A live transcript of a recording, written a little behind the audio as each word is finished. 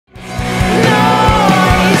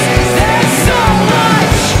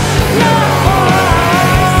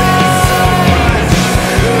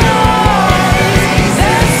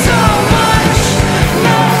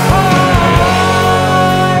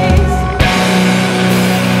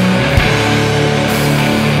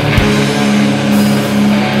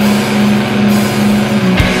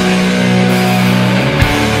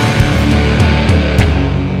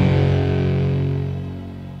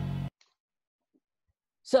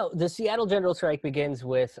So the Seattle General Strike begins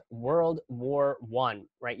with World War I,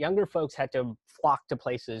 right? Younger folks had to flock to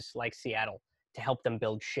places like Seattle to help them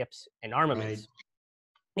build ships and armaments.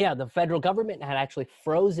 Right. Yeah, the federal government had actually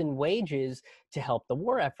frozen wages to help the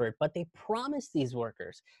war effort, but they promised these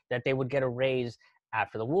workers that they would get a raise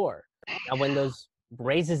after the war. Now, when those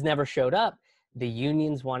raises never showed up, the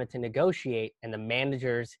unions wanted to negotiate, and the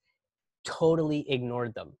managers totally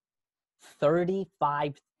ignored them.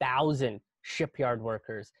 35,000 shipyard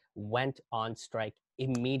workers went on strike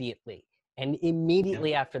immediately. And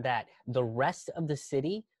immediately after that, the rest of the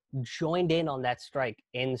city joined in on that strike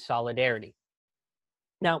in solidarity.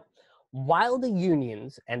 Now, while the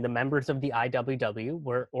unions and the members of the IWW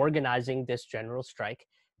were organizing this general strike,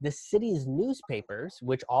 the city's newspapers,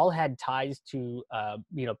 which all had ties to,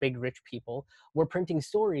 big rich people, were printing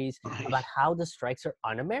stories about how the strikes are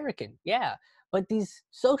un-American. Yeah, but these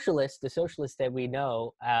socialists, the socialists that we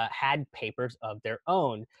know, had papers of their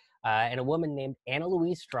own. And a woman named Anna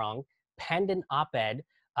Louise Strong penned an op-ed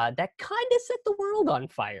that kind of set the world on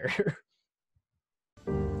fire.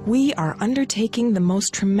 We are undertaking the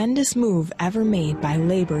most tremendous move ever made by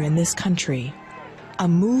labor in this country. A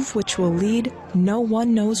move which will lead no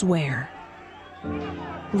one knows where.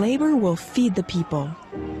 Labor will feed the people.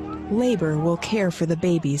 Labor will care for the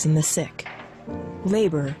babies and the sick.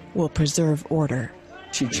 Labor will preserve order.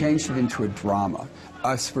 She changed it into a drama.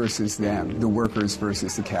 Us versus them, the workers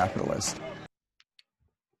versus the capitalists.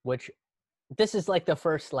 Which, this is like the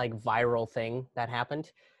first viral thing that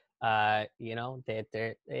happened. It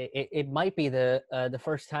might be the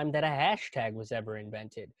first time that a hashtag was ever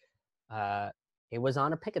invented. It was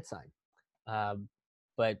on a picket sign,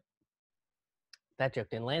 but that joke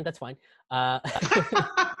didn't land. That's fine.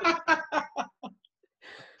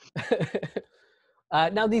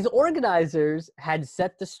 Now, these organizers had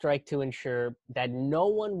set the strike to ensure that no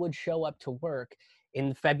one would show up to work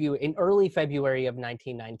in early February of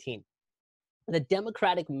 1919. The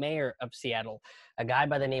Democratic mayor of Seattle, a guy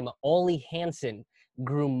by the name of Ole Hansen,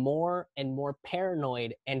 grew more and more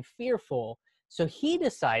paranoid and fearful, so he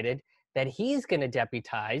decided that he's going to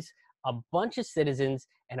deputize a bunch of citizens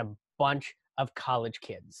and a bunch of college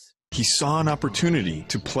kids. He saw an opportunity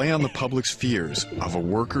to play on the public's fears of a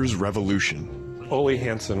workers' revolution. Ole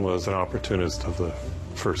Hansen was an opportunist of the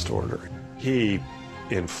first order. He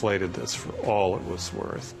inflated this for all it was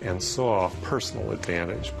worth and saw personal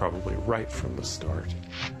advantage probably right from the start.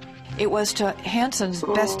 It was to Hansen's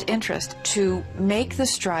best interest to make the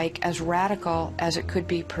strike as radical as it could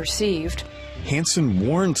be perceived. Hansen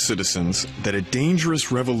warned citizens that a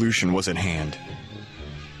dangerous revolution was at hand.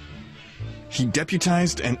 He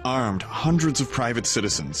deputized and armed hundreds of private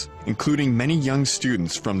citizens, including many young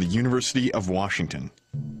students from the University of Washington.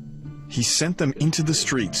 He sent them into the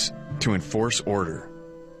streets to enforce order.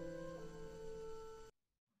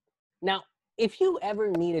 Now, if you ever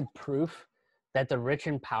needed proof that the rich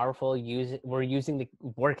and powerful were using the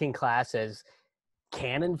working class as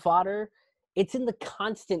cannon fodder, it's in the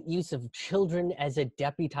constant use of children as a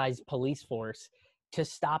deputized police force to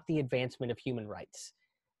stop the advancement of human rights.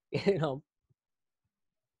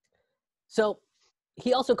 So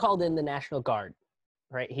he also called in the National Guard,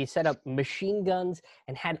 right? He set up machine guns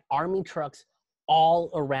and had army trucks all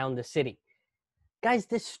around the city. Guys,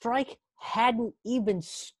 this strike hadn't even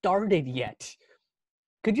started yet.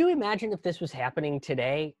 Could you imagine if this was happening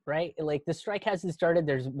today, right? The strike hasn't started.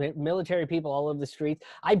 There's military people all over the streets.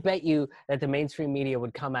 I bet you that the mainstream media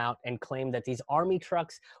would come out and claim that these army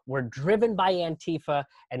trucks were driven by Antifa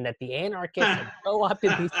and that the anarchists had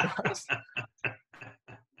co-opted these trucks.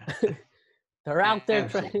 They're out there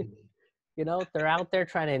trying, they're out there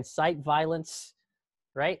trying to incite violence,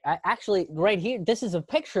 right? Actually, right here, this is a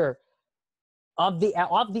picture of the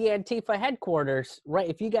Antifa headquarters, right?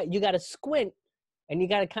 If you got to squint and you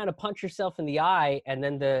got to kind of punch yourself in the eye, and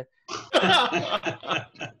then the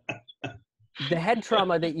head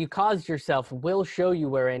trauma that you caused yourself will show you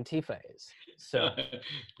where Antifa is. So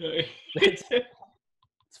it's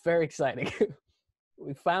very exciting.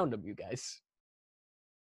 We found them, you guys.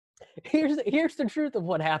 Here's the truth of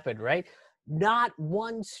what happened, right? Not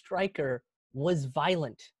one striker was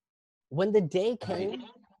violent. When the day came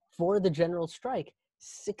for the general strike,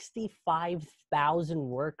 65,000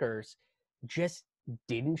 workers just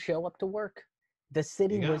didn't show up to work. The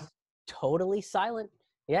city was totally silent.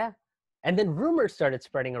 Yeah. And then rumors started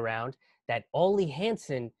spreading around that Ole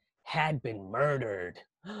Hansen had been murdered.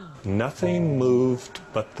 Nothing moved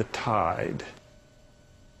but the tide.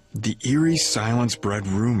 The eerie silence bred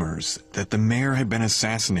rumors that the mayor had been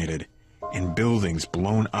assassinated and buildings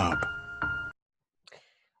blown up.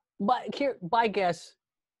 But here, my guess,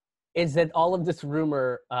 is that all of this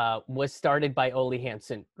rumor was started by Ole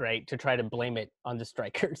Hansen, right, to try to blame it on the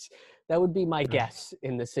strikers. That would be my guess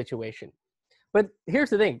in this situation. But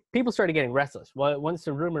here's the thing. People started getting restless. Once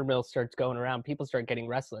the rumor mill starts going around, people start getting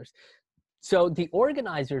restless. So the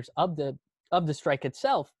organizers of the strike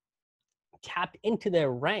itself tapped into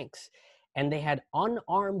their ranks, and they had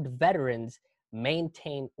unarmed veterans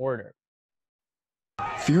maintain order.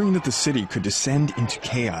 Fearing that the city could descend into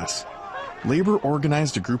chaos, labor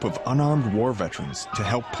organized a group of unarmed war veterans to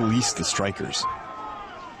help police the strikers.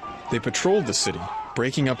 They patrolled the city,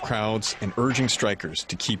 breaking up crowds and urging strikers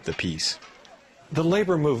to keep the peace. The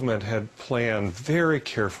labor movement had planned very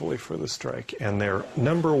carefully for the strike, and their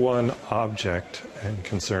number one object and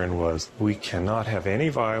concern was, we cannot have any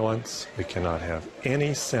violence, we cannot have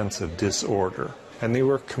any sense of disorder. And they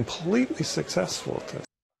were completely successful at this.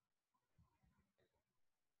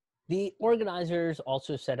 The organizers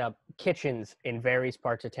also set up kitchens in various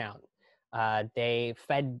parts of town. They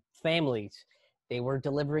fed families. They were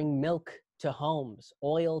delivering milk to homes,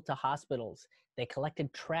 oil to hospitals. They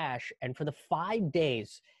collected trash. And for the 5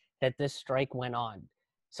 days that this strike went on,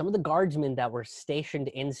 some of the guardsmen that were stationed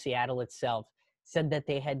in Seattle itself said that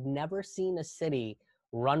they had never seen a city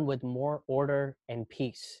run with more order and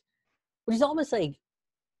peace, which is almost like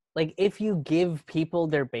if you give people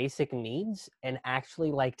their basic needs and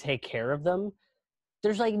actually like take care of them,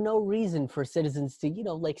 there's like no reason for citizens to, you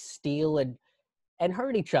know, like steal and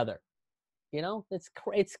hurt each other. You know,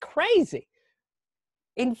 it's crazy.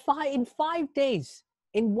 In 5 days,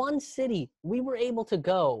 in one city, we were able to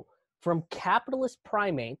go from capitalist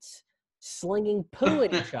primates slinging poo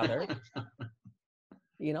at each other,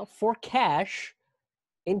 you know, for cash,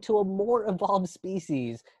 into a more evolved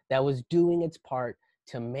species that was doing its part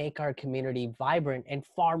to make our community vibrant and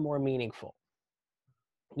far more meaningful.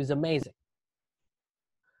 It was amazing.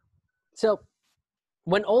 So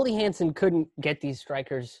when Ole Hansen couldn't get these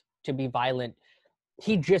strikers to be violent,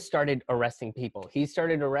 he just started arresting people. He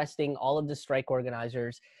started arresting all of the strike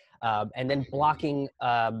organizers and then blocking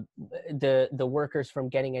the workers from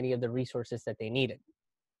getting any of the resources that they needed.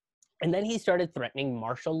 And then he started threatening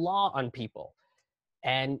martial law on people.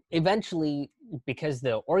 And eventually, because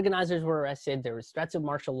the organizers were arrested, there was threats of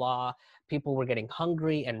martial law, people were getting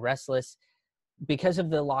hungry and restless. Because of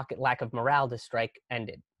the lack of morale, the strike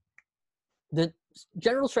ended. The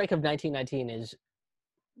general strike of 1919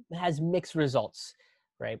 has mixed results,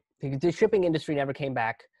 right? The shipping industry never came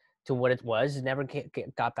back to what it was, never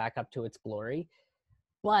got back up to its glory,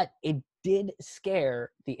 but it did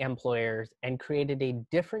scare the employers and created a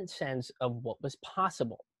different sense of what was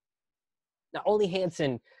possible. Now, Ole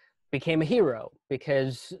Hansen became a hero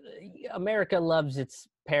because America loves its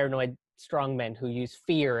paranoid strongmen who use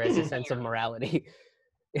fear as a sense of morality.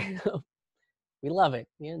 You know, we love it.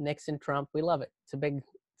 You know, Nixon, Trump, we love it. It's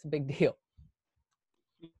a big deal.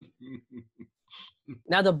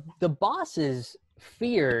 Now, the bosses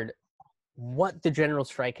feared what the general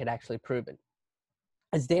strike had actually proven.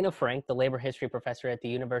 As Dana Frank, the labor history professor at the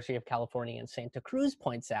University of California in Santa Cruz,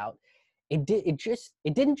 points out, it didn't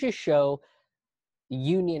just show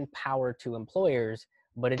union power to employers,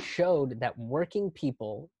 but it showed that working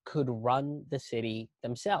people could run the city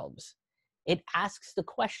themselves. It asks the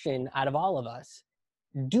question out of all of us,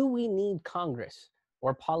 do we need Congress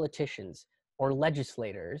or politicians or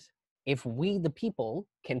legislators if we, the people,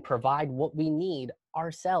 can provide what we need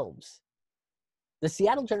ourselves? The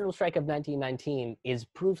Seattle General Strike of 1919 is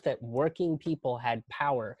proof that working people had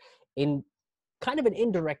power in kind of an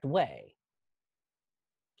indirect way.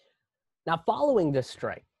 Now, following this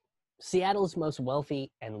strike, Seattle's most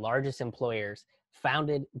wealthy and largest employers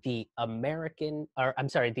founded the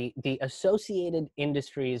Associated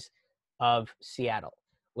Industries of Seattle,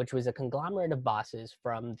 which was a conglomerate of bosses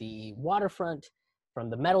from the waterfront,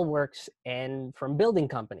 from the metalworks, and from building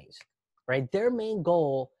companies, right? Their main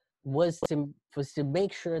goal was to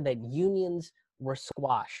make sure that unions were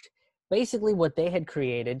squashed. Basically, what they had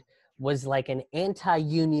created was like an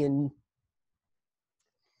anti-union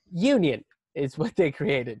union is what they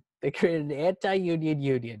created. They created an anti-union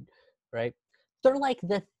union, right? They're like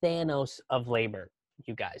the Thanos of labor,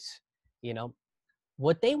 you guys. You know,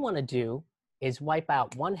 what they want to do is wipe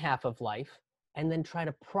out one half of life and then try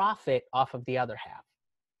to profit off of the other half.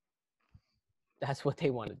 That's what they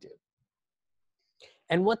want to do.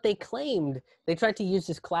 And what they claimed, they tried to use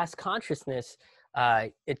this class consciousness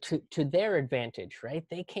to their advantage, right?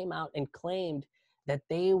 They came out and claimed that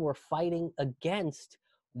they were fighting against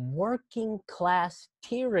working class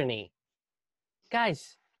tyranny.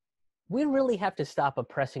 Guys, we really have to stop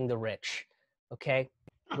oppressing the rich, okay?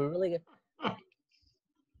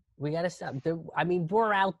 We got to stop. I mean,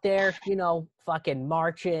 we're out there, you know, fucking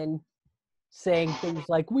marching, saying things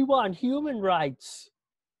like, we want human rights.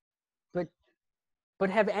 But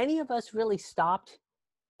have any of us really stopped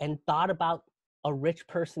and thought about a rich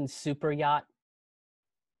person's super yacht?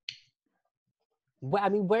 I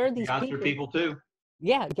mean, where are these Yachts people? are people too.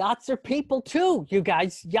 Yeah, yachts are people too, you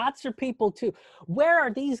guys. Yachts are people too. Where are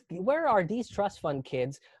these trust fund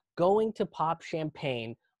kids going to pop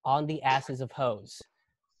champagne on the asses of hoes?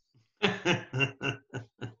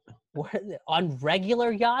 On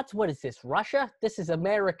regular yachts? What is this, Russia? This is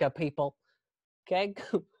America, people. Okay?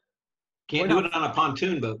 Can't do it on a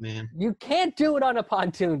pontoon boat, man. You can't do it on a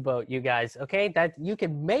pontoon boat, you guys. Okay? That you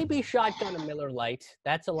can maybe shotgun a Miller Lite.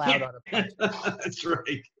 That's allowed on a pontoon. That's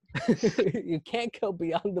right. You can't go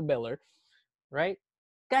beyond the Miller, right?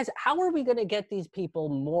 Guys, how are we going to get these people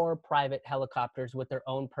more private helicopters with their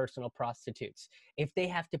own personal prostitutes if they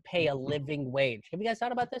have to pay a living wage? Have you guys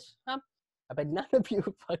thought about this? Huh? I bet none of you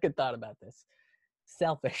fucking thought about this.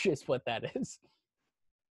 Selfish is what that is.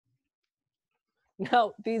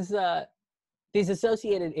 Now, these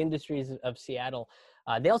Associated Industries of Seattle,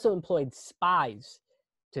 they also employed spies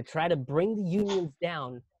to try to bring the unions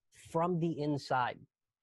down from the inside.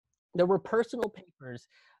 There were personal papers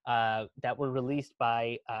that were released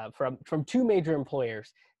by from two major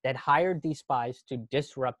employers that hired these spies to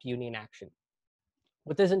disrupt union action.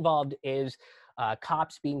 What this involved is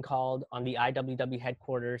cops being called on the IWW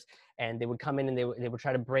headquarters, and they would come in and they would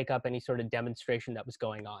try to break up any sort of demonstration that was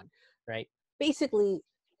going on, right? Basically,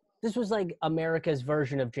 this was like America's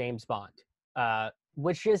version of James Bond,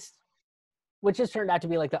 which just turned out to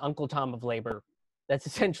be like the Uncle Tom of labor. That's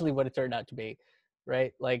essentially what it turned out to be,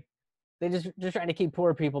 right? Like, they just trying to keep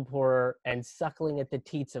poor people poorer and suckling at the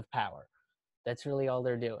teats of power. That's really all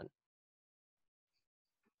they're doing.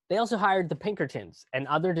 They also hired the Pinkertons and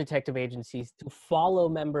other detective agencies to follow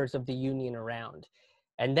members of the union around.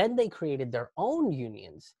 And then they created their own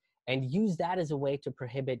unions and used that as a way to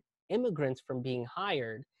prohibit immigrants from being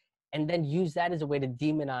hired, and then use that as a way to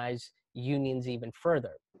demonize unions even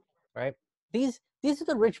further, right? These are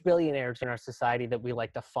the rich billionaires in our society that we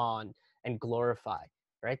like to fawn and glorify,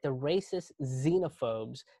 right? The racist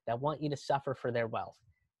xenophobes that want you to suffer for their wealth.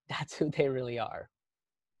 That's who they really are.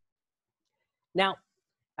 Now,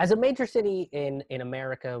 as a major city in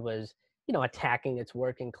America was, attacking its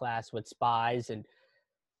working class with spies and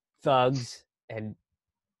thugs and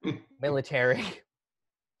military,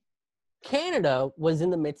 Canada was in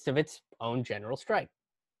the midst of its own general strike.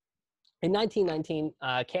 In 1919,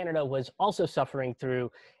 Canada was also suffering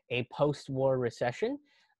through a post-war recession.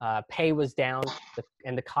 Pay was down,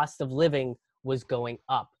 and the cost of living was going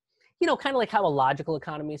up. Kind of like how a logical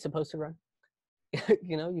economy is supposed to run.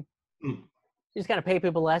 You just kind of pay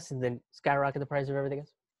people less and then skyrocket the price of everything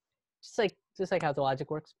else. Just like how the logic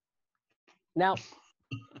works. Now,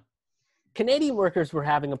 Canadian workers were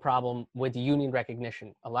having a problem with union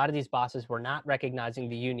recognition. A lot of these bosses were not recognizing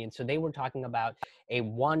the union, so they were talking about a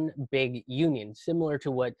one big union, similar to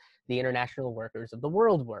what the international workers of the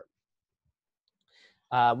world were.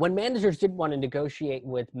 When managers didn't want to negotiate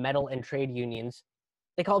with metal and trade unions,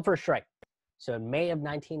 they called for a strike. So in May of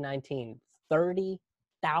 1919,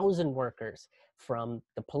 30,000 workers from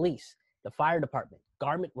the police, the fire department,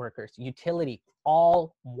 garment workers, utility,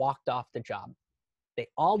 all walked off the job. They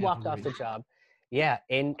all walked off the job,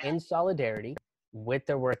 in solidarity with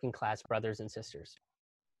their working class brothers and sisters.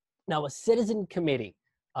 Now, a citizen committee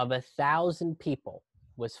of 1,000 people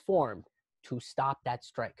was formed to stop that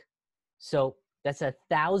strike. So that's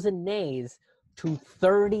 1,000 nays to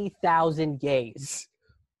 30,000 yays.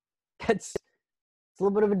 It's a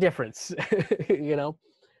little bit of a difference,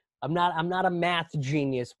 I'm not a math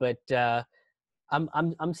genius, but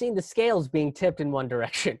I'm seeing the scales being tipped in one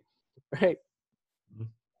direction, right?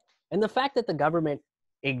 And the fact that the government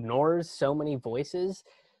ignores so many voices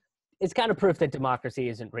is kind of proof that democracy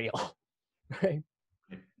isn't real, right?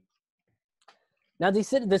 Now, the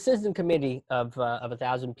citizen committee of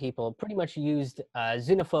 1,000 people pretty much used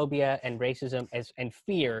xenophobia and racism and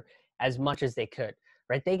fear as much as they could,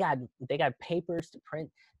 right? They got papers to print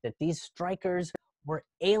that these strikers were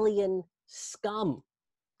alien scum.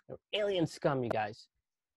 They're alien scum, you guys.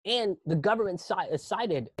 And the government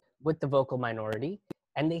sided with the vocal minority,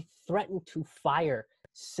 and they threatened to fire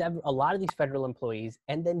a lot of these federal employees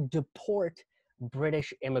and then deport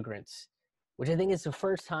British immigrants, which I think is the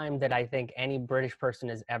first time that I think any British person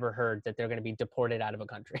has ever heard that they're going to be deported out of a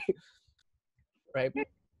country. Right?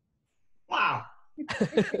 Wow.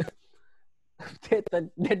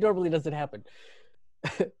 that normally doesn't happen.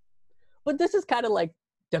 But this is kind of like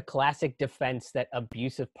the classic defense that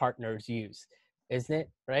abusive partners use, isn't it?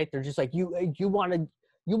 Right? They're just like, you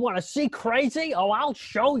want to see crazy? Oh, I'll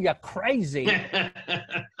show you crazy.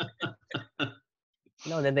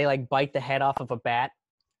 then they like bite the head off of a bat,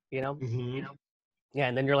 Mhm. Yeah,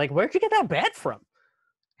 and then you're like, where'd you get that bat from?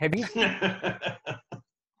 Have you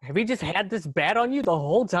just had this bat on you the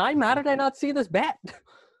whole time? How did I not see this bat?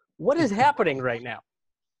 What is happening right now?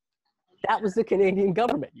 That was the Canadian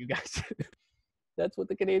government, you guys. That's what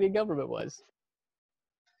the Canadian government was.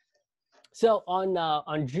 So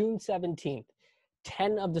on June 17th,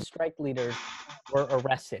 10 of the strike leaders were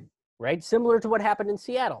arrested, right? Similar to what happened in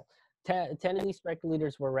Seattle. 10 of these strike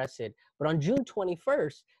leaders were arrested. But on June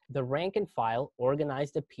 21st, the rank and file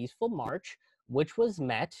organized a peaceful march, which was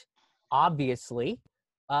met, obviously,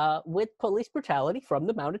 with police brutality from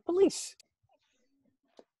the mounted police.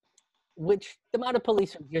 Which the mounted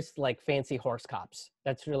police are just like fancy horse cops.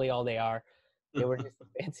 That's really all they are. They were just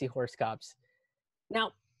fancy horse cops.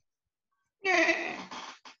 Now,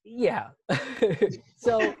 yeah.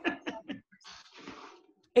 So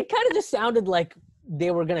it kind of just sounded like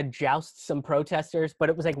they were going to joust some protesters, but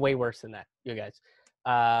it was like way worse than that, you guys.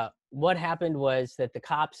 What happened was that the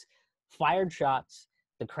cops fired shots.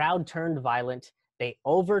 The crowd turned violent. They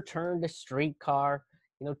overturned a streetcar.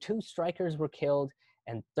 2 strikers were killed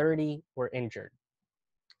and 30 were injured.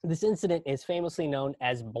 This incident is famously known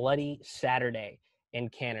as Bloody Saturday in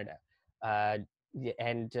Canada.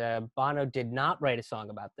 And Bono did not write a song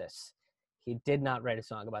about this. He did not write a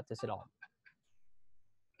song about this at all.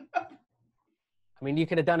 I mean, you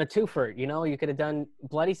could have done a twofer, you could have done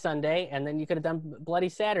Bloody Sunday and then you could have done Bloody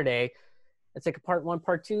Saturday. It's like a part 1,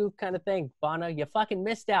 part 2 kind of thing. Bono, you fucking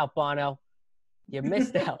missed out, Bono. You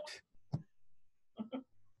missed out.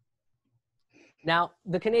 Now,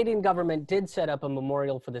 the Canadian government did set up a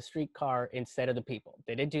memorial for the streetcar instead of the people.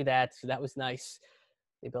 They did do that, so that was nice.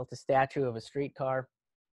 They built a statue of a streetcar.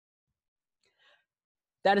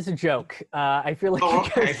 That is a joke. I feel like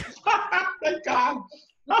okay. Thank God.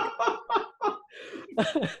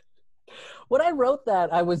 When I wrote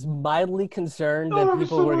that, I was mildly concerned that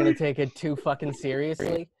people were going to take it too fucking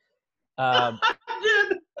seriously. I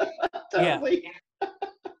did. Totally. Yeah.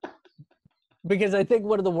 Because I think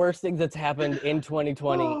one of the worst things that's happened in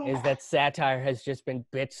 2020 is that satire has just been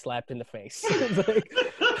bitch slapped in the face.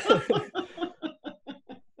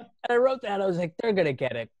 And I wrote that, I was like, they're going to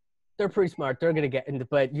get it. They're pretty smart. They're going to get it.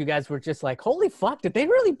 But you guys were just like, holy fuck, did they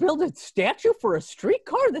really build a statue for a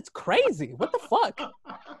streetcar? That's crazy. What the fuck?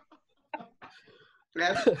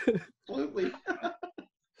 Absolutely.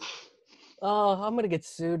 Oh, I'm going to get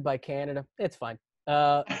sued by Canada. It's fine.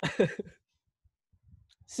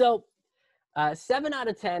 So 7 out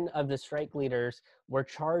of 10 of the strike leaders were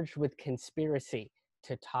charged with conspiracy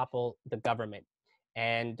to topple the government.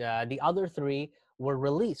 And the other 3 were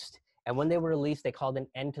released. And when they were released, they called an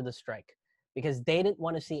end to the strike because they didn't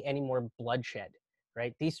want to see any more bloodshed,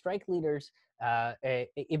 right? These strike leaders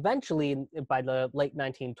eventually, by the late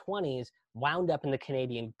 1920s, wound up in the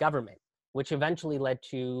Canadian government, which eventually led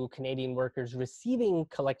to Canadian workers receiving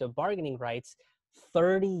collective bargaining rights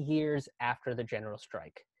 30 years after the general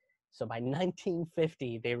strike. So by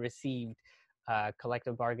 1950, they received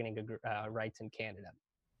collective bargaining rights in Canada.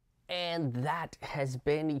 And that has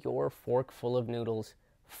been your fork full of noodles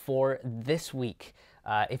for this week.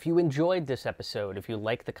 If you enjoyed this episode, if you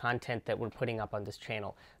like the content that we're putting up on this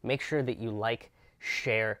channel, make sure that you like,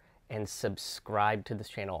 share, and subscribe to this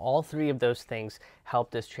channel. All 3 of those things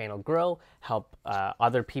help this channel grow, help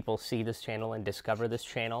other people see this channel and discover this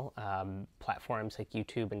channel. Platforms like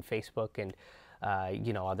YouTube and Facebook and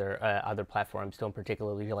other platforms don't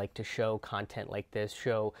particularly like to show content like this,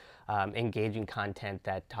 show engaging content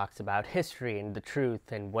that talks about history and the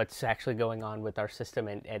truth and what's actually going on with our system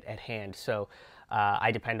at hand. So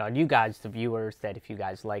I depend on you guys, the viewers, that if you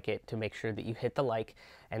guys like it, to make sure that you hit the like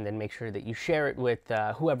and then make sure that you share it with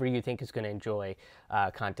whoever you think is going to enjoy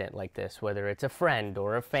content like this, whether it's a friend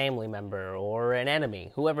or a family member or an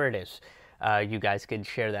enemy, whoever it is, you guys could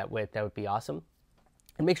share that with. That would be awesome.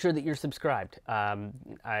 And make sure that you're subscribed.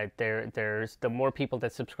 There's the more people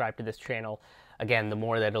that subscribe to this channel, again, the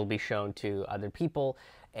more that it'll be shown to other people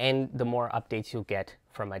and the more updates you'll get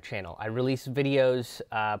from my channel. I release videos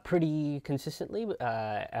pretty consistently,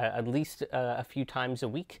 at least a few times a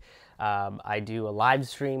week. I do a live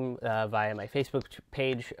stream via my Facebook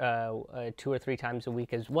page 2 or 3 times a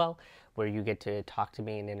week as well, where you get to talk to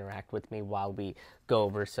me and interact with me while we go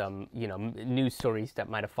over some, news stories that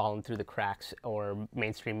might have fallen through the cracks or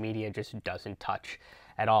mainstream media just doesn't touch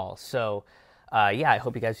at all. So, yeah, I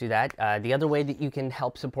hope you guys do that. The other way that you can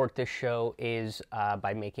help support this show is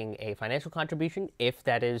by making a financial contribution, if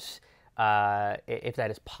that is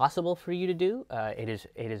possible for you to do. It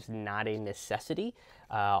is not a necessity.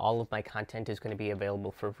 All of my content is going to be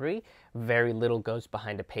available for free. Very little goes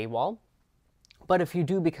behind a paywall. But if you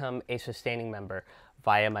do become a sustaining member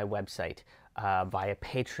via my website, via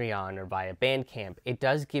Patreon, or via Bandcamp, it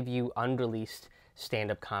does give you unreleased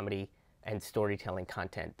stand-up comedy and storytelling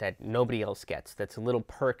content that nobody else gets. That's a little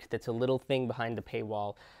perk, that's a little thing behind the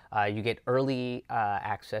paywall. You get early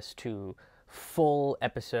access to full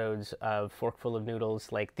episodes of Forkful of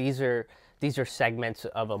Noodles. Like, these are segments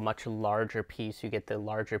of a much larger piece. You get the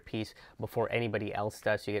larger piece before anybody else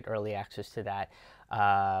does. You get early access to that.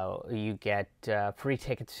 You get free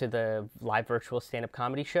tickets to the live virtual stand-up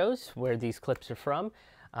comedy shows where these clips are from,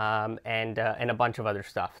 and a bunch of other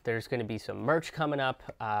stuff. There's going to be some merch coming up.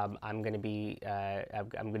 I'm going to be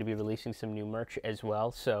releasing some new merch as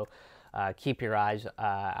well. So keep your eyes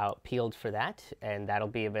out peeled for that, and that'll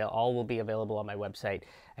be all will be available on my website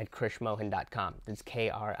at krishmohan.com. That's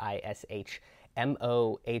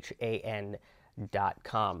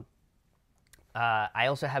KRISHMOHAN.com. I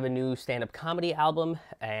also have a new stand-up comedy album,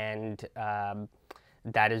 and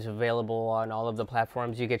that is available on all of the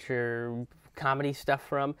platforms you get your comedy stuff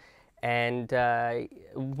from. And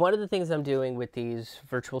one of the things I'm doing with these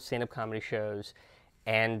virtual stand-up comedy shows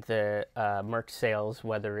and the merch sales,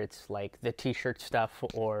 whether it's like the t-shirt stuff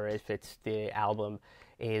or if it's the album,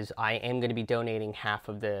 is I am going to be donating half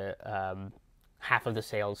of the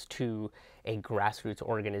sales to a grassroots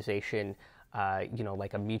organization,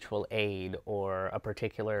 like a mutual aid or a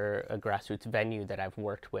particular grassroots venue that I've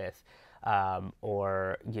worked with,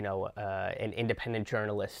 or an independent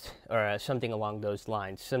journalist or something along those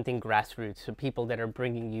lines, something grassroots, so people that are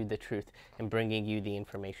bringing you the truth and bringing you the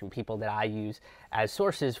information, people that I use as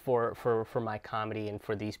sources for my comedy and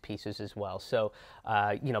for these pieces as well. So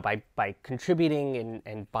by contributing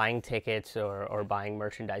and buying tickets or buying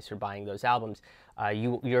merchandise or buying those albums,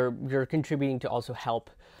 you're contributing to also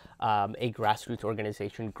help a grassroots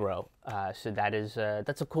organization grow. So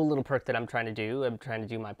that's a cool little perk that I'm trying to do. I'm trying to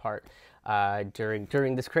do my part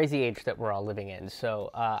during this crazy age that we're all living in.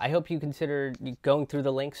 So I hope you consider going through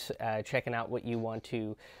the links, checking out what you want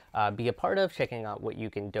to be a part of, checking out what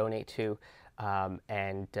you can donate to,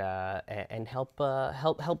 and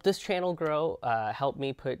help this channel grow, help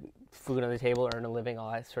me put food on the table, earn a living,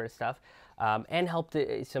 all that sort of stuff, and help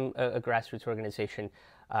a grassroots organization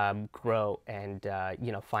grow and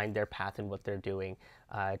find their path in what they're doing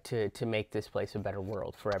to make this place a better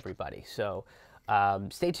world for everybody. So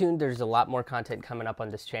stay tuned. There's a lot more content coming up on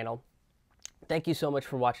this channel. Thank you so much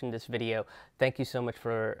for watching this video. Thank you so much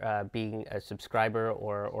for being a subscriber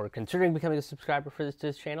or considering becoming a subscriber for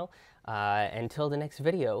this channel. Until the next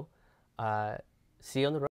video, see you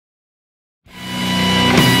on the road.